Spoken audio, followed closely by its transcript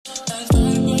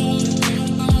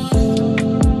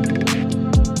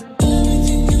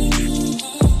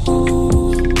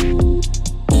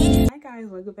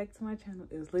back to my channel.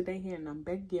 It's Liday here, and I'm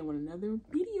back again with another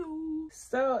video.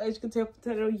 So as you can tell from the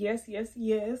title, yes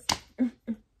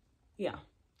yeah,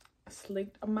 I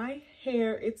slicked my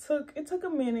hair. It took a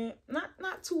minute,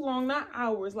 not too long, not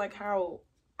hours, like how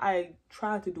I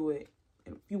tried to do it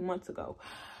a few months ago.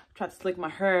 Tried to slick my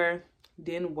hair,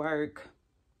 didn't work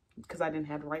because I didn't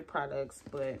have the right products,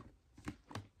 but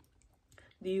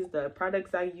these the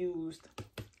products I used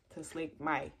to slick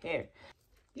my hair.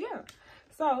 Yeah,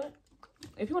 so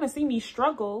if you want to see me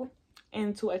struggle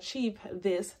and to achieve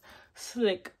this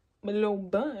slick little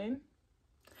bun,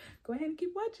 go ahead and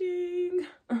keep watching.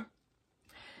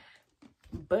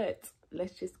 But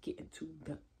let's just get into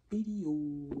the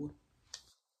video.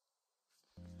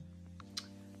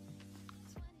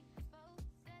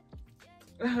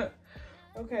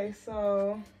 Okay,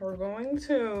 so we're going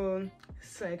to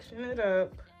section it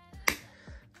up.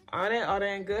 All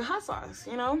that good hot sauce,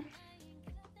 you know.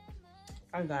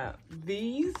 I got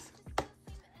these.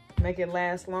 Make it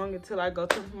last long until I go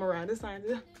to Miranda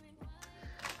Scientist.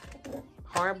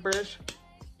 Hard brush,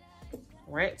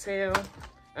 rat tail,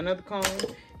 another comb,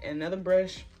 another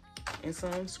brush, and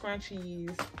some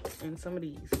scrunchies, and some of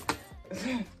these.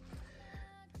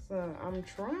 So I'm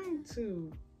trying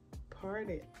to part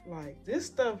it. Like, this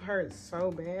stuff hurts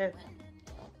so bad.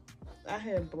 I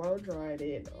had blow dried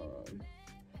it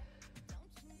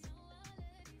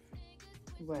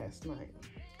last night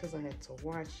because I had to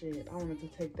wash it. I wanted to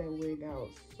take that wig out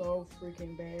so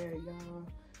freaking bad, y'all.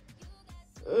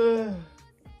 Ugh.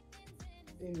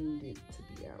 It needed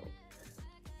to be out.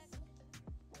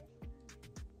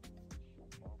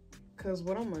 Cause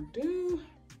what I'm gonna do,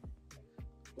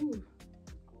 ooh,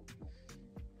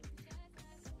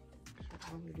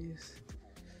 all of this.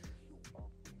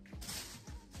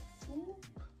 Ooh,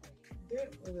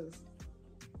 that was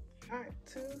hot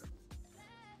too.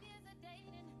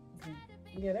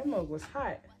 Yeah, that mug was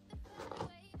hot.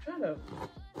 Try to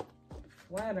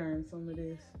flat iron some of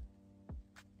this,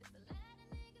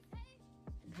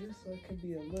 just so it could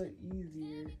be a little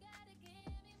easier.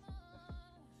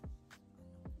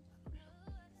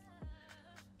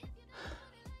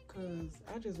 Cause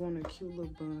I just want a cute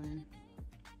little bun.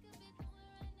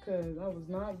 Cause I was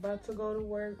not about to go to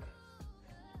work.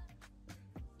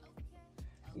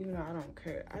 Even though I don't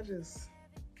care. I just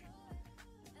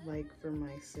like for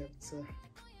myself to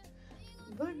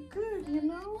look good, you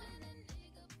know?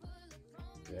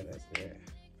 That's good.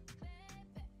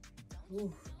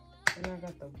 Ooh. And I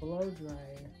got the blow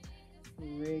dryer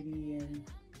ready, and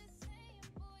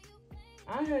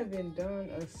I haven't done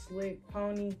a slick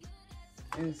pony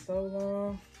in so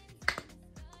long.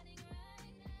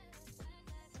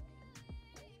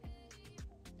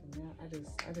 Now I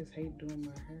just hate doing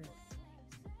my hair.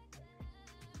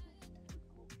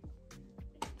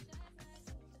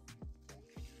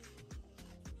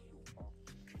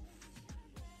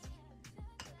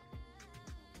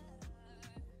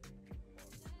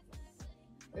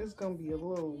 It's gonna be a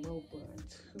little low bun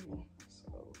too,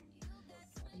 so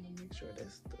I'm gonna make sure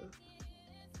that's the.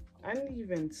 I didn't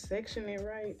even section it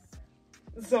right,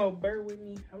 so bear with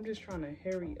me. I'm just trying to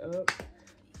hurry up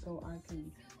so I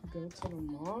can go to the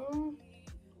mall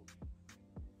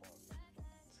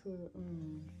to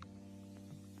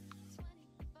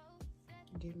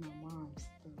get my mom's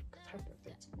stuff, cause her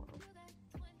birthday tomorrow.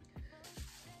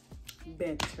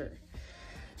 Better.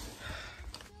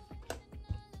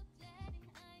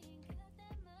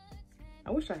 I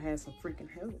wish I had some freaking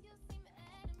help,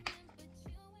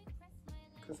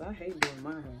 cause I hate doing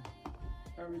my hair.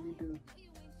 I really do.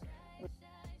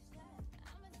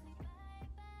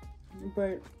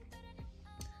 But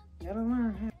you gotta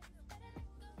learn how.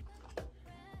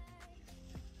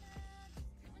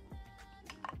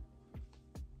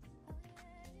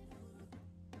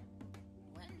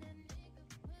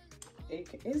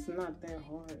 It's not that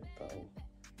hard though.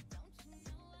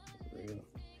 For real.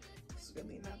 It's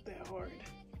really not that hard.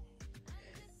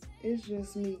 It's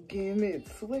just me getting it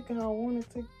slick how I want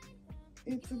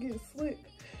it to get slick.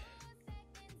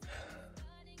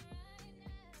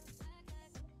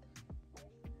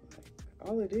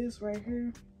 All it is right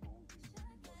here.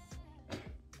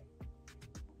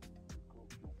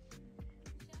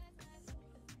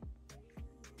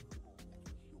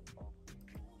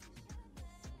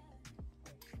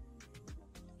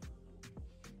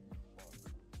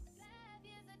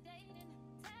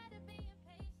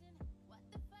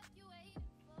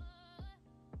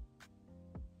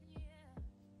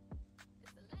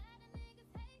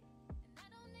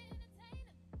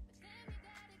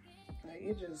 Like,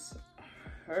 it just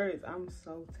hurts. I'm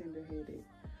so tender-headed.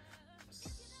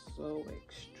 So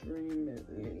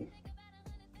extremely.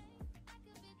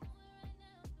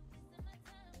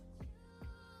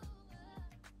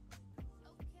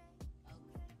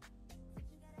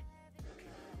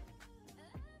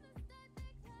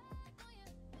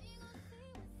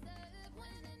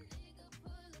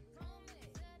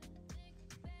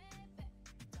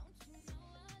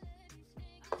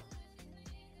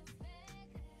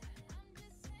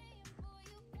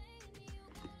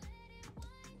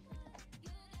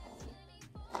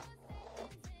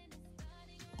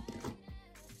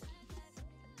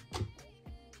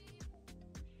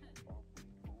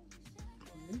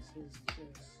 is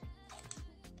just,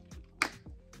 I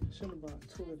should have bought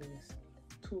two of this,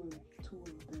 two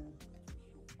of them.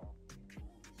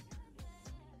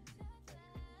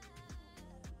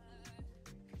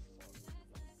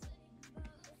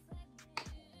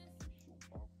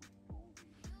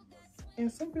 And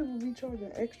some people be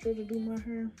charging extra to do my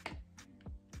hair.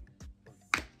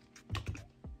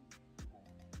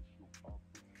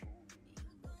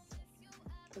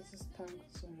 Cause it's time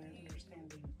consuming,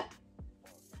 understanding.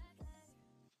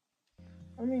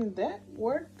 I mean, that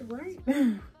worked, right?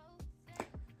 And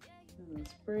the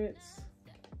spritz.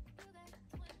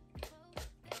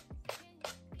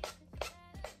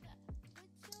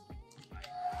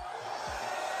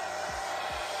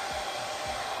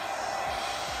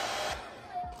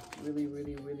 Really,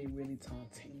 really, really, really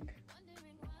taunting.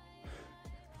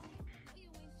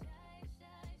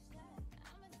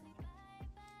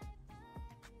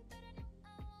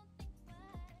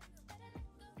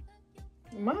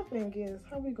 My thing is,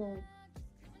 how we going?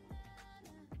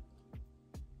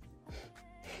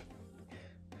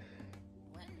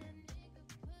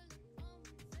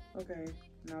 Okay,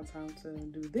 now time to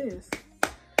do this.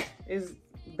 It's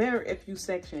better if you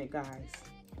section it, guys,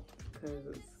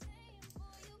 because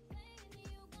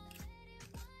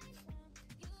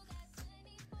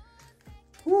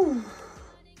whew.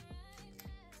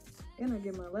 And I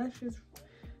get my lashes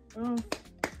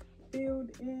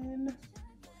filled in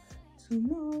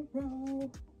tomorrow.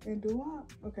 And do I?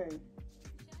 Okay.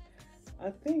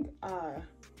 I think I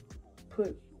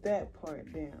put that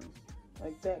part down.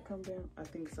 Like that come down? I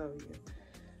think so, yeah.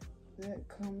 That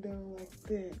come down like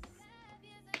that.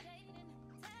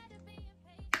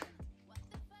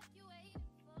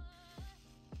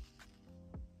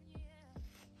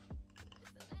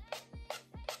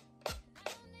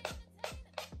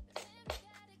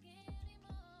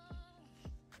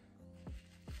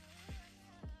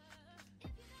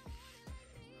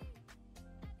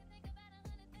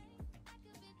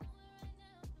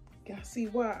 Y'all see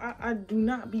why I do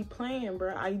not be playing,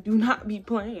 bro. I do not be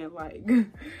playing, like,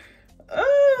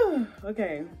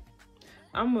 okay.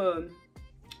 I'm gonna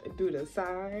do the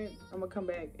side. I'm gonna come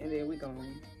back and then we gonna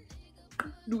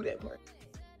do that part.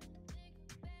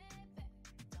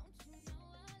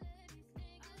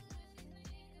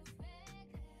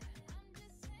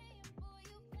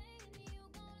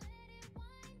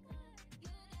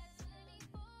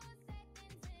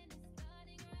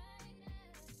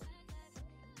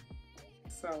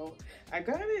 So I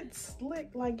got it slick.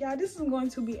 Like, y'all, this is going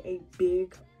to be a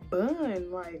big bun.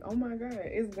 Like, oh my god,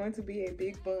 it's going to be a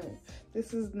big bun.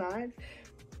 This is not,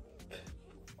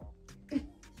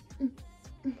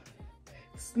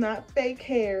 it's not fake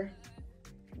hair,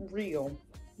 real.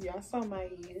 Y'all saw my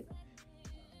head.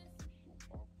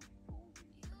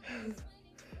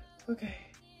 Okay,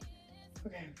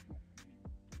 okay.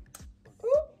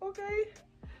 Ooh, okay.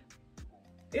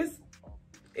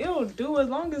 It'll do as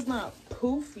long as it's not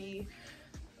poofy.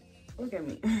 Look at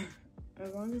me.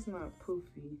 As long as it's not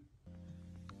poofy.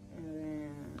 And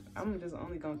then I'm just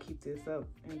only gonna keep this up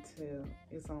until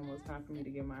it's almost time for me to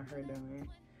get my hair done.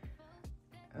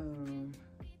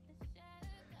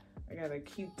 I gotta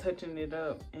keep touching it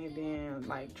up and then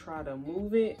like try to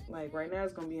move it. Like right now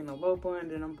it's gonna be in a low bun,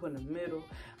 then I'm putting a middle.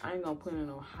 I ain't gonna put in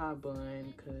no high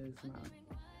bun because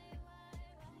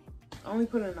I only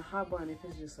put it in a high bun if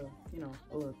it's just a, you know,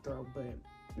 a little throw, but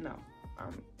no,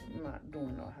 I'm not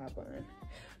doing no high bun.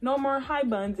 No more high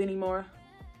buns anymore.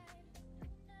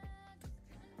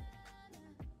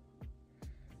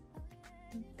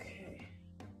 Okay.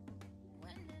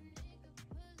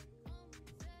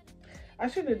 I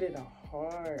should have did a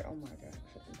hard, oh my god, I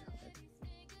should have did hard.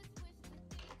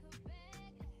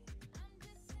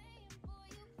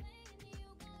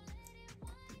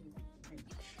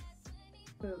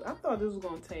 I thought this was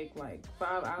gonna take like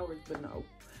 5 hours, but no.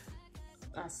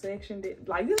 I sectioned it.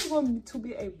 Like, this is going to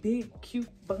be a big, cute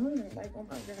bun. Like, oh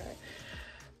my god.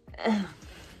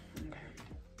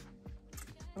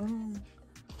 Okay. I'm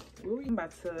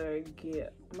about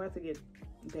to get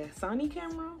that Sony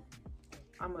camera.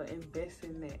 I'm gonna invest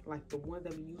in that, like the one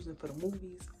that we using for the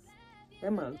movies.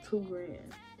 That mug $2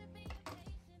 grand.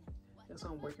 That's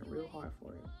why I'm working real hard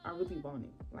for it. I really want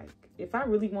it. Like, if I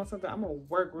really want something, I'm gonna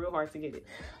work real hard to get it.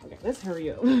 Okay, let's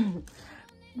hurry up.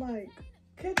 Like,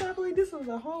 can't y'all believe this is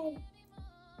a whole...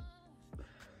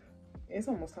 It's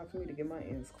almost time for me to get my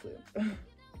ends clipped.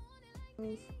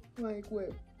 Like,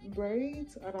 with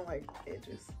braids, I don't like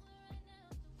edges.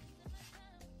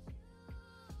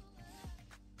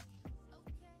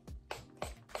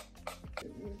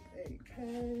 With a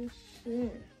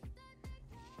passion.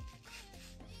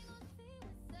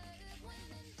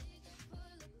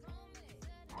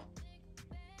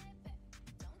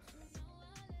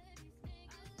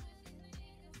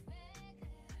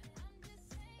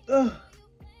 Ugh.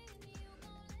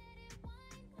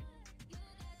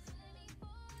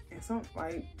 And some,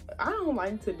 like, I don't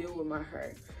like to deal with my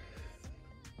hair.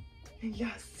 And y'all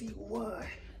see why.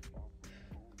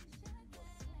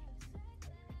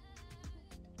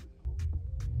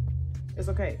 It's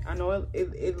okay. I know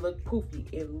it looked poofy.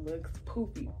 It looks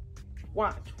poofy.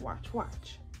 Watch, watch,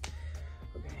 watch.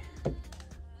 Okay.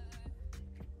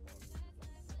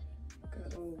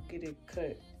 Gotta get it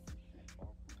cut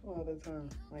all the time.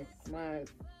 Like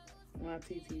my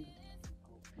TT.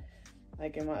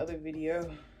 Like in my other video,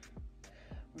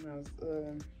 when I was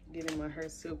getting my hair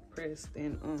silk pressed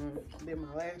and did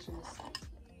my lashes.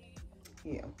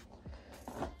 Yeah.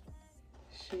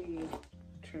 She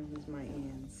trims my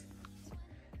ends.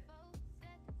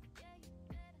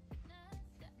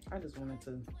 I just wanted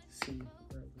to see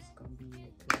where it was gonna be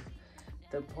because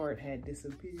the part had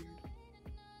disappeared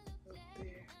up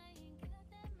there.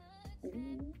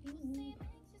 Ooh.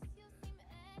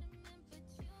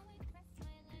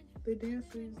 The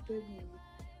dancers,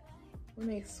 when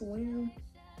they swim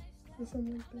or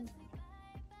something like that.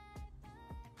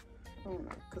 I don't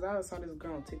know, cause I saw this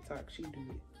girl on TikTok. She do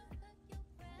it,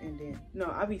 and then no,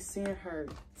 I be seeing her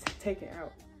take it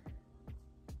out.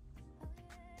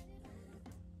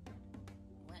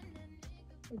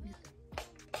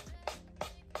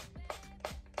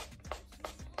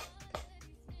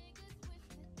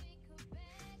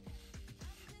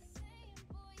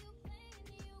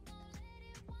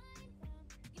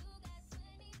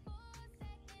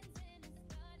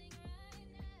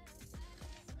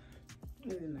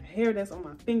 And the hair that's on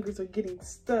my fingers are getting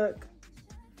stuck.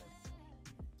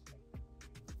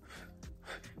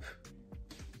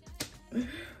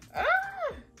 Ah!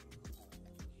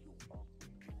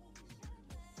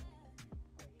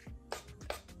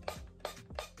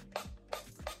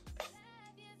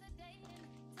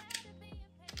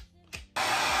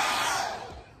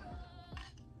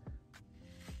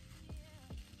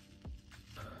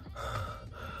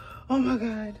 Oh my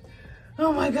God.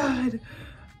 Oh my God.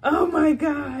 Oh my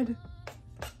God.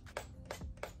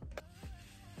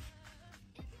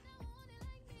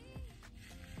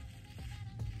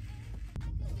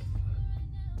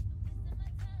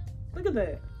 Look at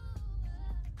that.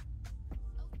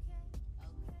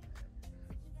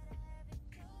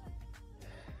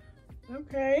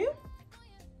 Okay.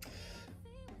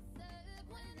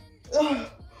 Ugh.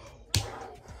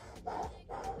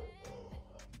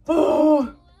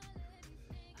 Oh.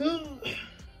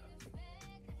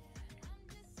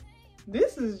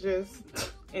 This is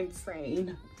just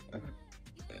insane.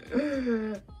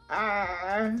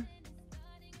 Ah.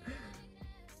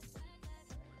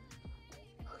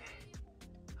 Okay.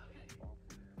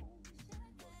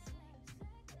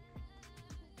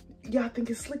 Y'all think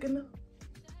it's slick enough?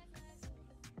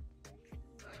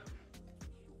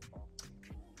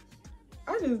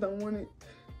 I just don't want it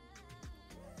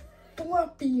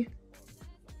fluffy.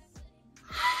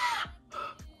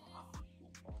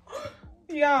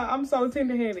 Yeah, I'm so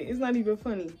tender-headed. It's not even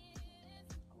funny.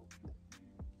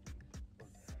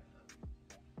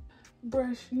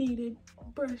 Brush needed.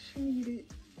 Brush needed.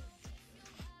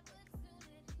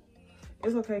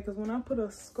 It's okay, because when I put a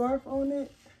scarf on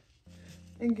it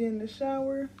and get in the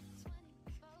shower,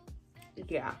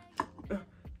 yeah,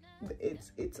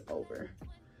 it's over.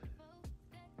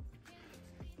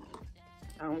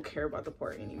 I don't care about the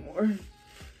part anymore.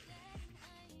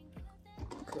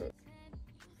 Okay.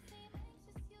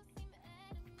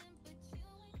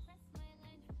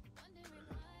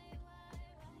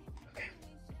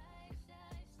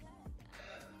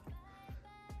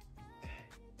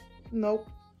 Nope.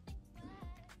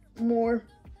 More.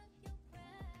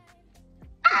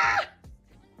 Ah!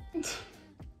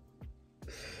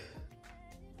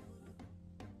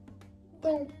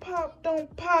 Don't pop,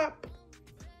 don't pop.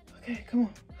 Okay, come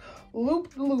on.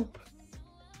 Loop, loop.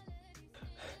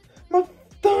 My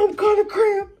thumb caught a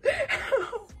cramp.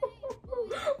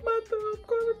 My thumb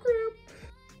caught a cramp.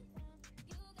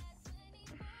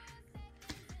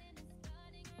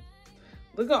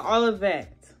 Look at all of that.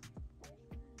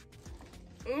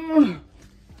 Ugh.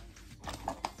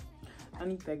 I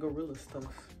need that gorilla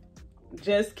stuff.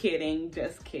 Just kidding,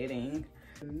 just kidding.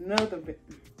 Another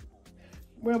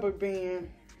rubber band.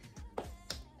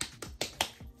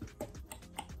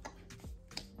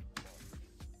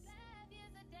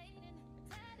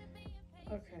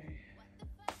 Okay.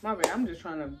 My bad, I'm just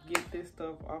trying to get this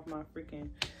stuff off my freaking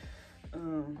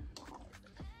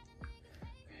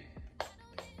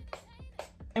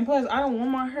And plus, I don't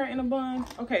want my hair in a bun.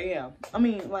 Okay, yeah. I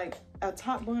mean, like, a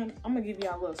top bun. I'm gonna give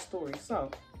y'all a little story. So,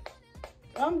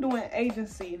 I'm doing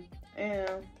agency,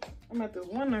 and I'm at this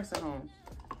one nursing home.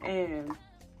 And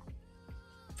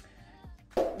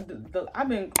I've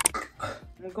been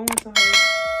going to her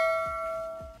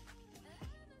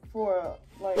for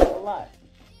like a lot,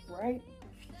 right?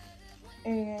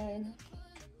 And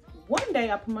one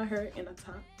day I put my hair in a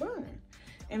top bun,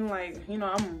 and like, you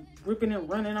know, I'm ripping and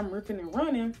running,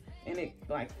 and it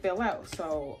like fell out.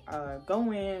 So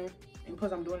go in, and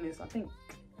plus I'm doing this, I think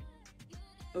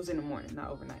it was in the morning, not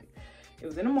overnight. It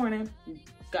was in the morning.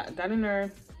 Got in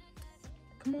there.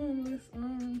 Come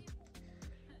on,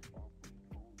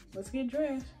 let's get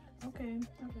dressed. Okay.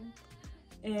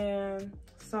 And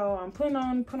so I'm putting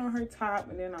on her top,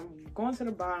 and then I'm going to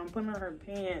the bottom, putting on her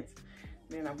pants,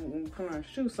 then I'm putting on her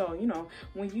shoes. So, you know,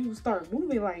 when you start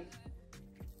moving, like,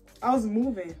 I was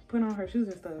moving, putting on her shoes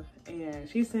and stuff, and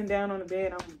she's sitting down on the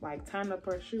bed. I'm like tying up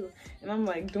her shoe, and I'm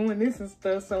like doing this and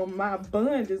stuff. So my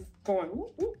bun just going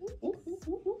whoop, whoop, whoop, whoop,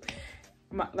 whoop, whoop.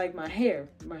 My hair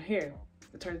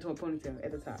it turned into a ponytail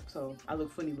at the top, so I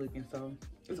look funny looking. So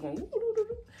it's going whoop, whoop, whoop,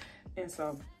 whoop. And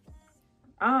so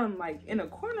I'm like in a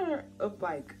corner of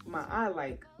like my eye,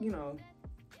 like, you know,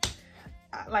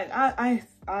 I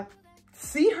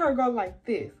see her go like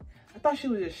this. I thought she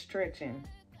was just stretching.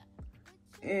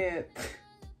 And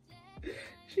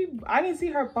I didn't see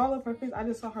her ball up her fist. I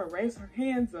just saw her raise her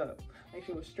hands up like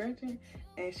she was stretching,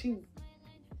 and she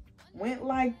went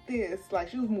like this, like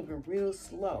she was moving real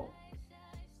slow.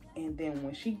 And then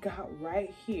when she got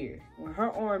right here, when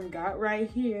her arm got right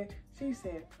here, she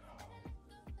said,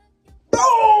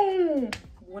 boom!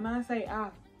 When I say I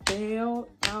fell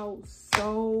out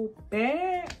so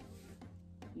bad,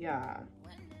 yeah.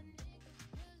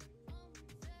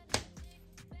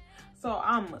 So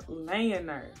I'm laying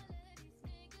there.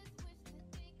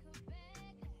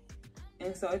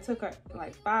 And so it took her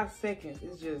like 5 seconds.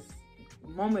 It's just a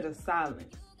moment of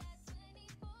silence.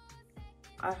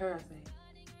 I heard her say,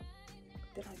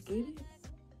 did I get it?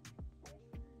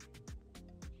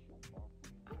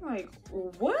 I'm like,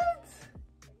 what?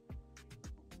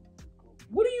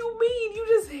 What do you mean? You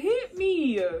just hit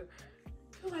me.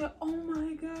 She's like, oh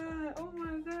my God, oh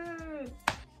my God.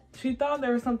 She thought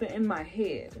there was something in my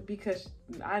head because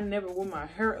I never wore my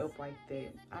hair up like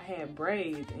that. I had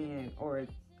braids in, or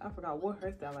I forgot what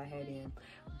hairstyle I had in,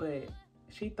 but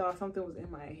she thought something was in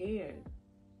my head,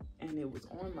 and it was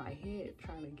on my head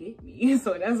trying to get me.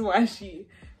 So that's why she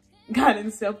got in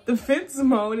self-defense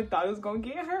mode and thought it was gonna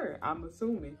get her, I'm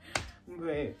assuming.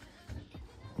 But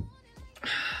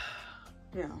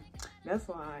yeah, that's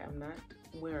why I'm not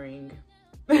wearing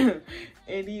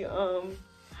any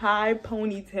high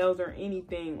ponytails or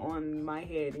anything on my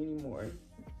head anymore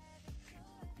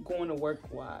going to work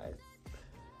wise,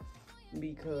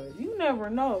 because you never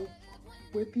know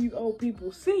what these old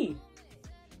people see.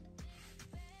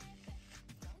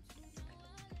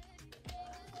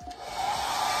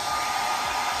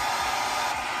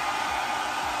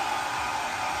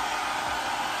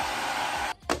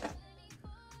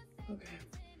 Okay,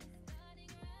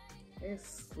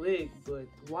 it's slick, but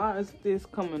why is this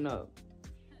coming up?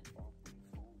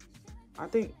 I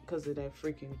think because of that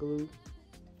freaking glue.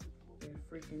 That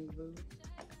freaking glue.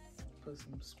 Put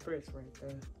some spritz right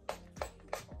there.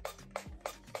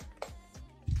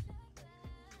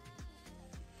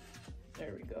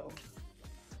 There we go.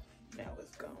 Now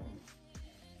it's gone.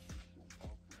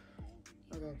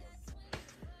 Okay.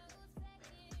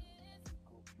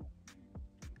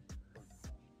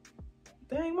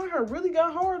 Dang, my hair really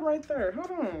got hard right there.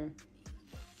 Hold on.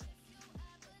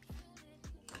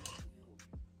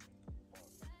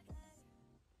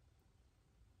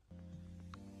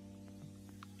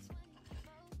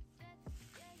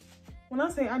 When I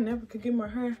say I never could get my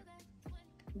hair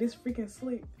this freaking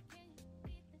slick,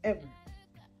 ever.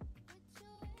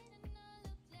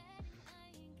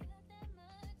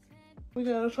 We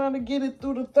gotta try to get it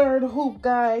through the third hoop,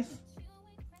 guys,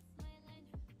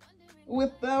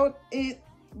 without it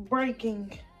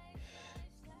breaking.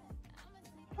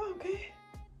 Okay.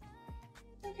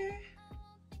 Okay.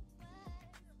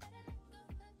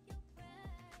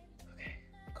 Okay.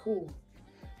 Cool.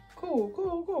 Cool,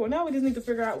 cool, cool. Now we just need to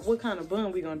figure out what kind of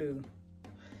bun we gonna do.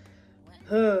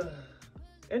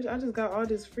 I just got all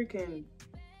this freaking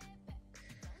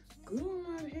glue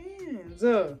on my hands.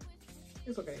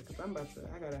 It's okay, because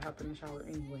I gotta hop in the shower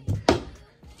anyway.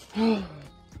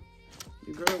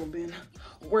 Your girl been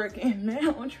working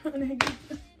now. I'm trying to get,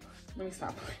 let me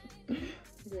stop.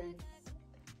 Okay.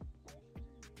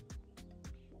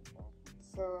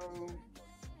 So,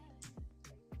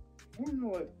 I don't know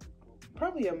what.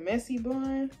 Probably a messy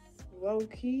bun, low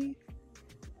key.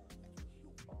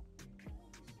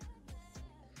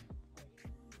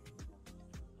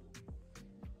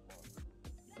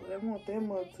 But I want that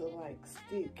mug to like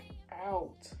stick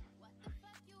out.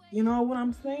 You know what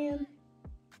I'm saying?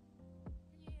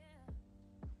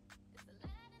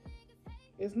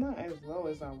 It's not as low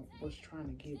as I was trying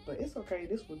to get, but it's okay.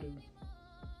 This will do.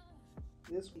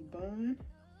 This will bun.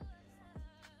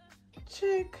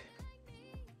 Check.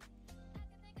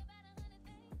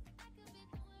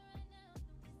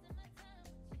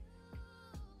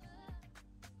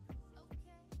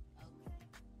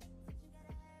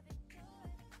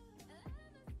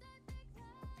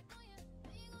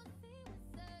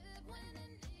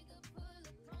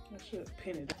 I should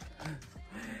pin it.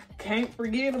 Can't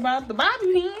forget about the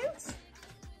bobby pins.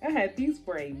 I had these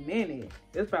for a minute.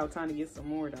 It's about time to get some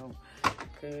more though,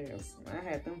 because I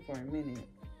had them for a minute.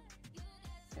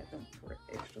 Had them for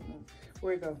extra long.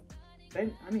 Where it go? I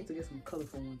need to get some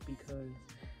colorful ones because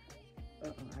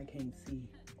I can't see.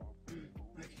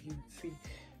 I can't see.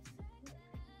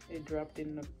 It dropped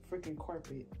in the freaking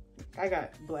carpet. I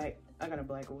got a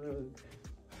black rug.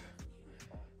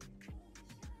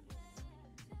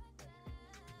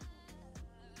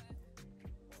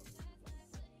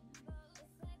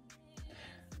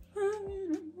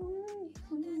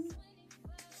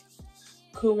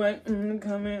 Could wait,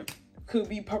 coming. Could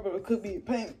be purple, could be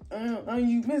pink.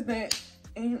 You missed that.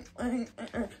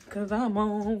 Cause I'm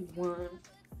on one.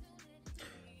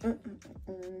 I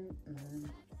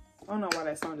don't know why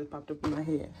that song just popped up in my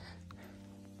head.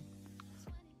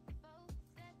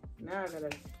 Now I gotta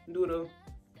do the.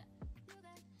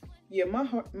 Yeah, my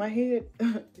head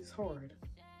is hard.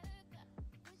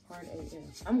 Hard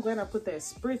AF. I'm glad I put that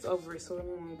spritz over it so it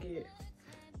won't get.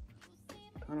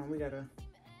 Hold on, we gotta.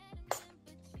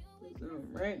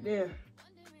 Right there.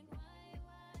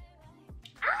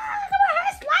 Ah, look at my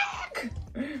hair slack.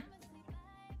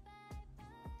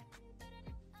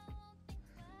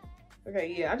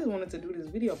 Okay, yeah, I just wanted to do this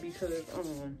video because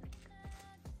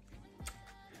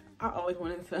I always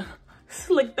wanted to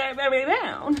slick that baby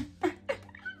down. I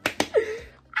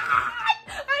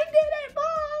did it,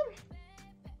 Mom.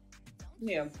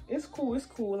 Yeah, it's cool. It's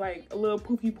cool. Like a little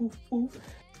poofy poof poof.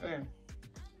 Okay.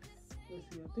 Let's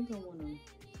see. I think I want to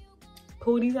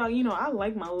pull these out. You know, I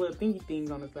like my little thingy things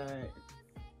on the side.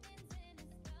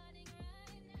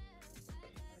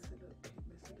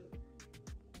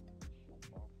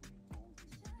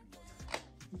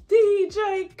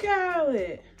 DJ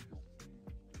Khaled.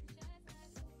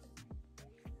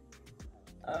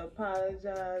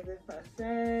 Apologize if I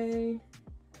say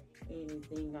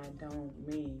anything I don't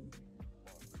mean.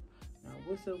 Now,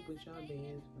 what's up with y'all best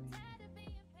friends?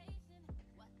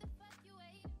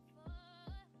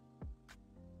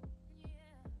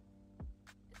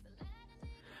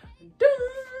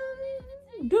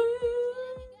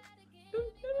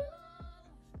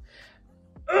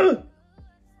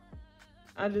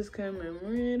 I just can't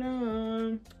remember it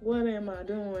on. What am I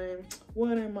doing?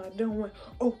 What am I doing?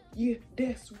 Oh yeah,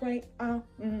 that's right.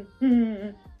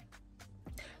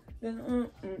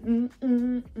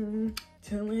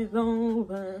 Till it's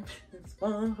over, it's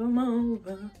far from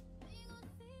over.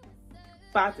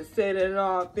 About to set it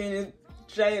off in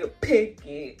Jada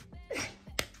Pickett.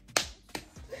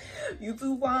 You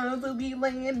too far to be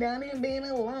laying down in bed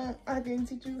alone. I can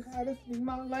teach you how to speak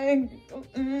my language.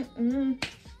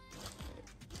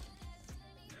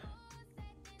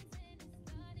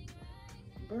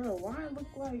 Bro, why I look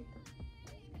like?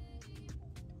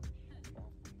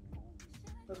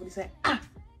 Look what he said. Ah.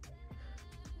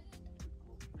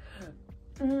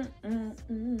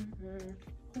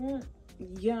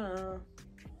 Yeah.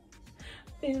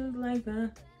 Feels like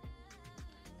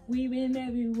we've been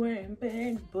everywhere and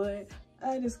back, but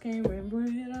I just can't remember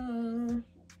it all.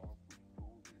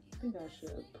 I think I should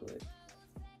have put.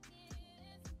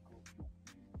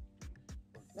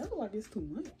 That look like it's too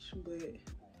much, but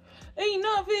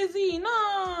enough is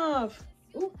enough.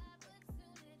 Ooh.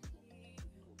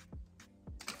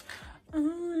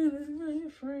 I'm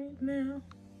afraid now.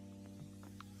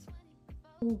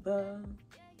 Over,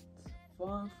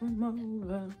 far from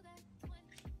over.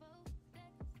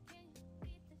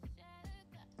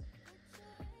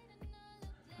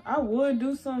 I would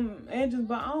do some edges,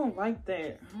 but I don't like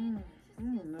that. I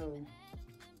don't know.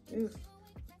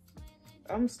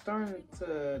 I'm starting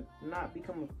to not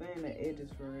become a fan of edges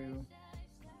for real.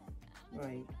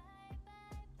 Like,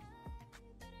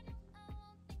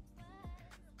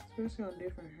 especially on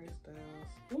different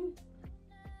hairstyles. Ooh,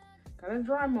 got a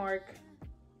dry mark.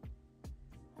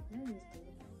 Where is that?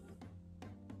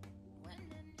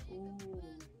 Ooh.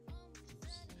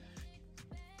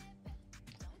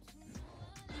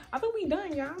 I think we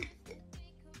done, y'all.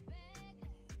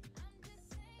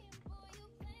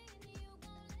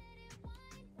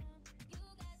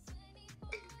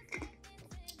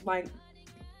 Like,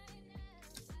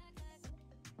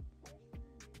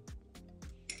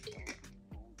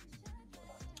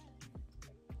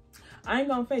 I ain't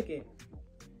gonna fake it.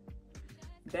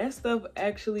 That stuff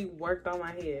actually worked on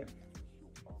my head.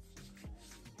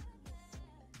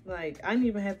 Like, I didn't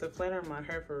even have to flatter my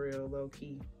hair for real, low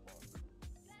key.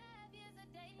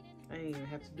 I didn't even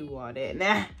have to do all that.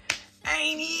 Nah, I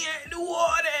ain't even have to do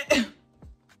all that.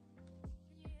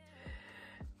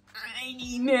 I ain't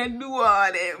even have to do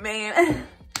all that, man.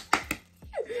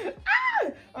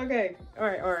 Okay, all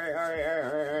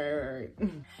right.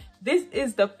 This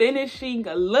is the finishing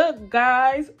look,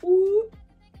 guys. Ooh.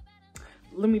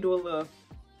 Let me do a little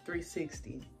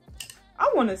 360.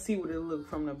 I want to see what it look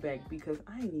from the back because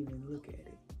I ain't even look at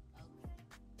it.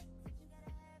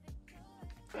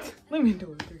 Let me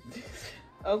do a 360.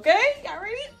 Okay, y'all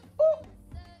ready? Ooh.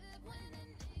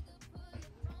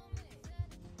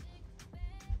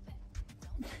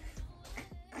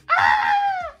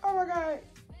 Ah! Oh my God.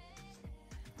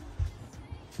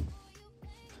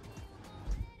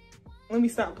 Let me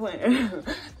stop playing.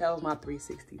 That was my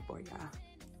 360 for y'all.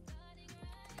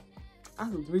 I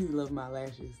really love my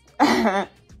lashes. I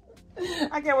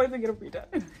can't wait to get them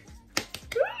redone.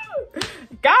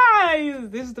 Guys,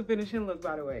 this is the finishing look,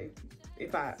 by the way.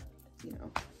 If I, you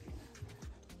know.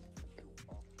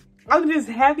 I'm just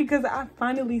happy because I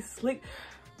finally slicked.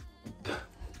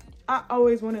 I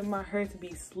always wanted my hair to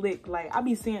be slick. Like, I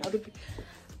be seeing other people.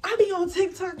 I be on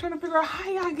TikTok trying to figure out how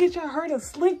y'all get your hair to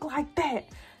slick like that.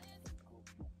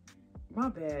 My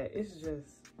bad. It's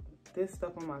just this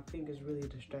stuff on my fingers really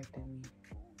distracting me.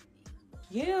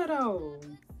 Yeah, though.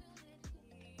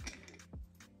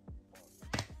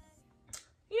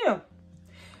 Yeah.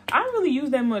 I don't really use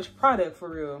that much product for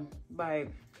real. Like,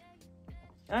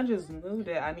 I just knew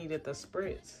that I needed the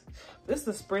spritz. This is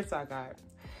the spritz I got.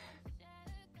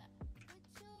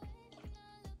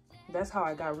 That's how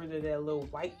I got rid of that little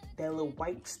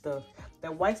white stuff.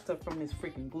 That white stuff from this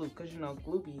freaking glue. Cause you know,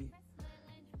 glue be,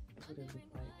 that's what it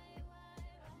looks like.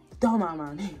 Don't mind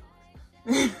my nails.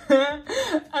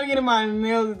 I'm getting my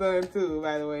nails done too,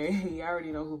 by the way. You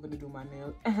already know who's gonna do my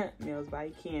nails. Nails by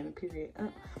Ken, period.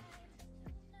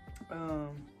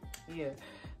 Yeah.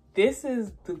 This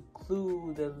is the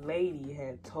glue the lady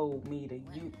had told me to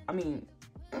use. I mean,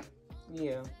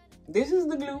 yeah. This is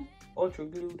the glue, ultra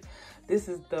glued. This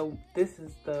is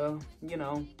the, you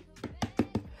know,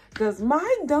 cause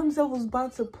my dumb self was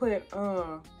about to put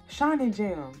Shine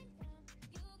Jam.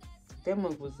 That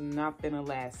mug was not gonna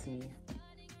last me.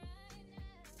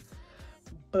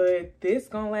 But this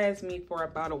gonna last me for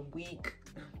about a week.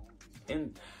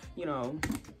 And, you know,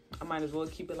 I might as well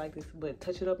keep it like this, but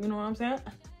touch it up, you know what I'm saying?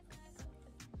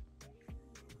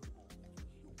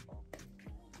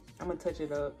 I'm gonna touch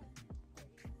it up.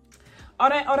 All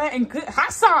that and good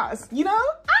hot sauce, you know?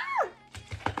 Ah!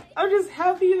 I'm just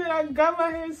happy that I got my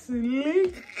hair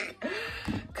slick.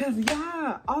 Cause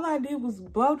yeah, all I did was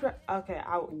blow dry. Okay,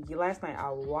 last night I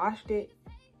washed it.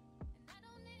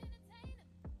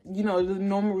 You know, the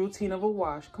normal routine of a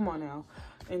wash. Come on now.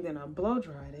 And then I blow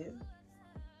dried it.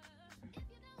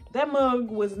 That mug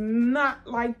was not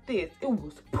like this. It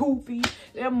was poofy.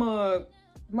 That mug,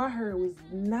 my hair was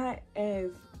not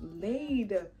as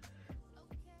laid.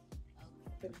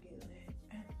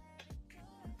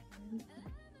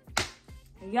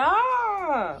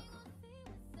 Yeah.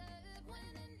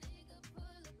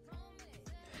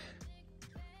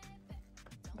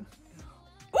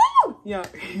 Woo! Yeah.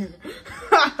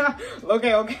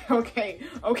 Okay.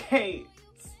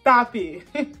 Stop it.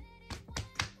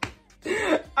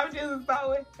 I'm just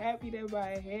so happy that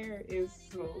my hair is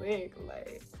slick.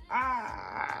 Like,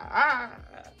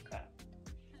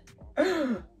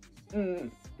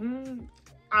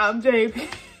 I'm JP.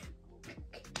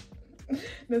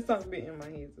 There's something in my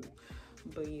head too.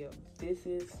 But yeah, this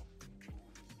is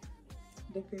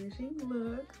the finishing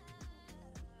look.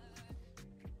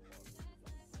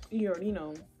 You already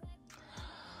know.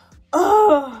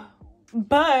 Oh,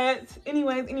 but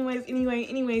anyways.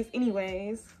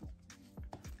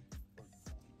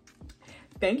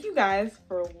 Thank you guys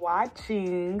for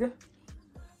watching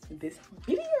this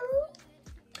video.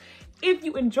 If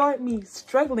you enjoyed me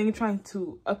struggling trying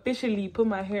to officially put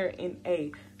my hair in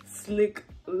a slick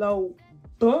low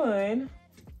bun,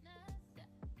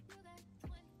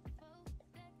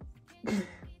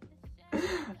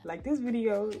 like this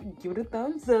video, give it a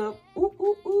thumbs up,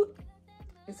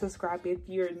 and subscribe if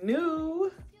you're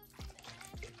new.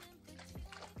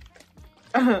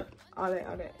 all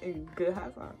that and good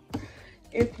hot sauce.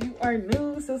 If you are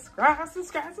new, subscribe,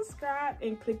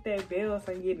 and click that bell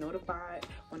so you get notified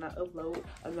when I upload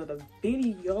another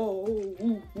video.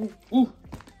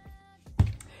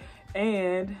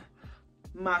 And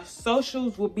my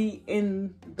socials will be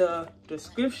in the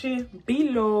description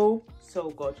below. So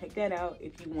go check that out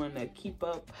if you want to keep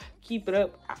it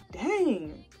up.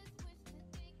 Dang.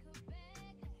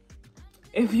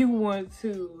 If you want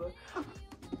to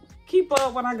keep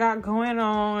up what I got going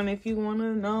on, if you want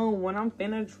to know when I'm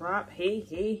finna drop,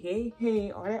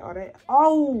 hey, all that.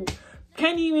 Oh,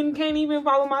 can't even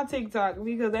follow my TikTok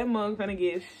because that mug finna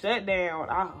get shut down.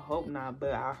 I hope not,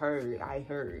 but I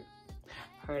heard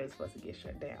it's supposed to get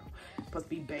shut down. It's supposed to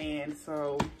be banned.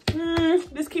 So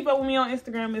just keep up with me on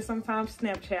Instagram and sometimes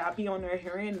Snapchat. I'll be on there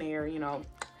here and there, you know.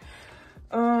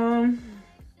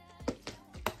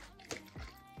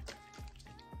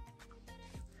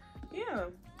 Yeah.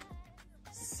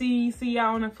 See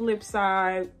y'all on the flip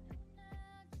side.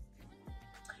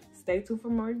 Stay tuned for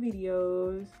more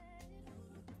videos.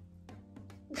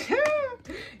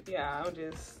 Yeah, I'm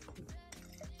just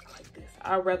like this.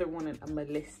 I'd rather want a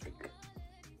realistic.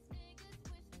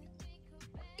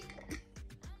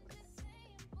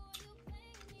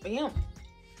 But yeah,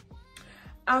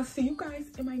 I'll see you guys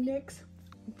in my next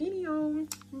video.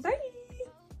 Bye.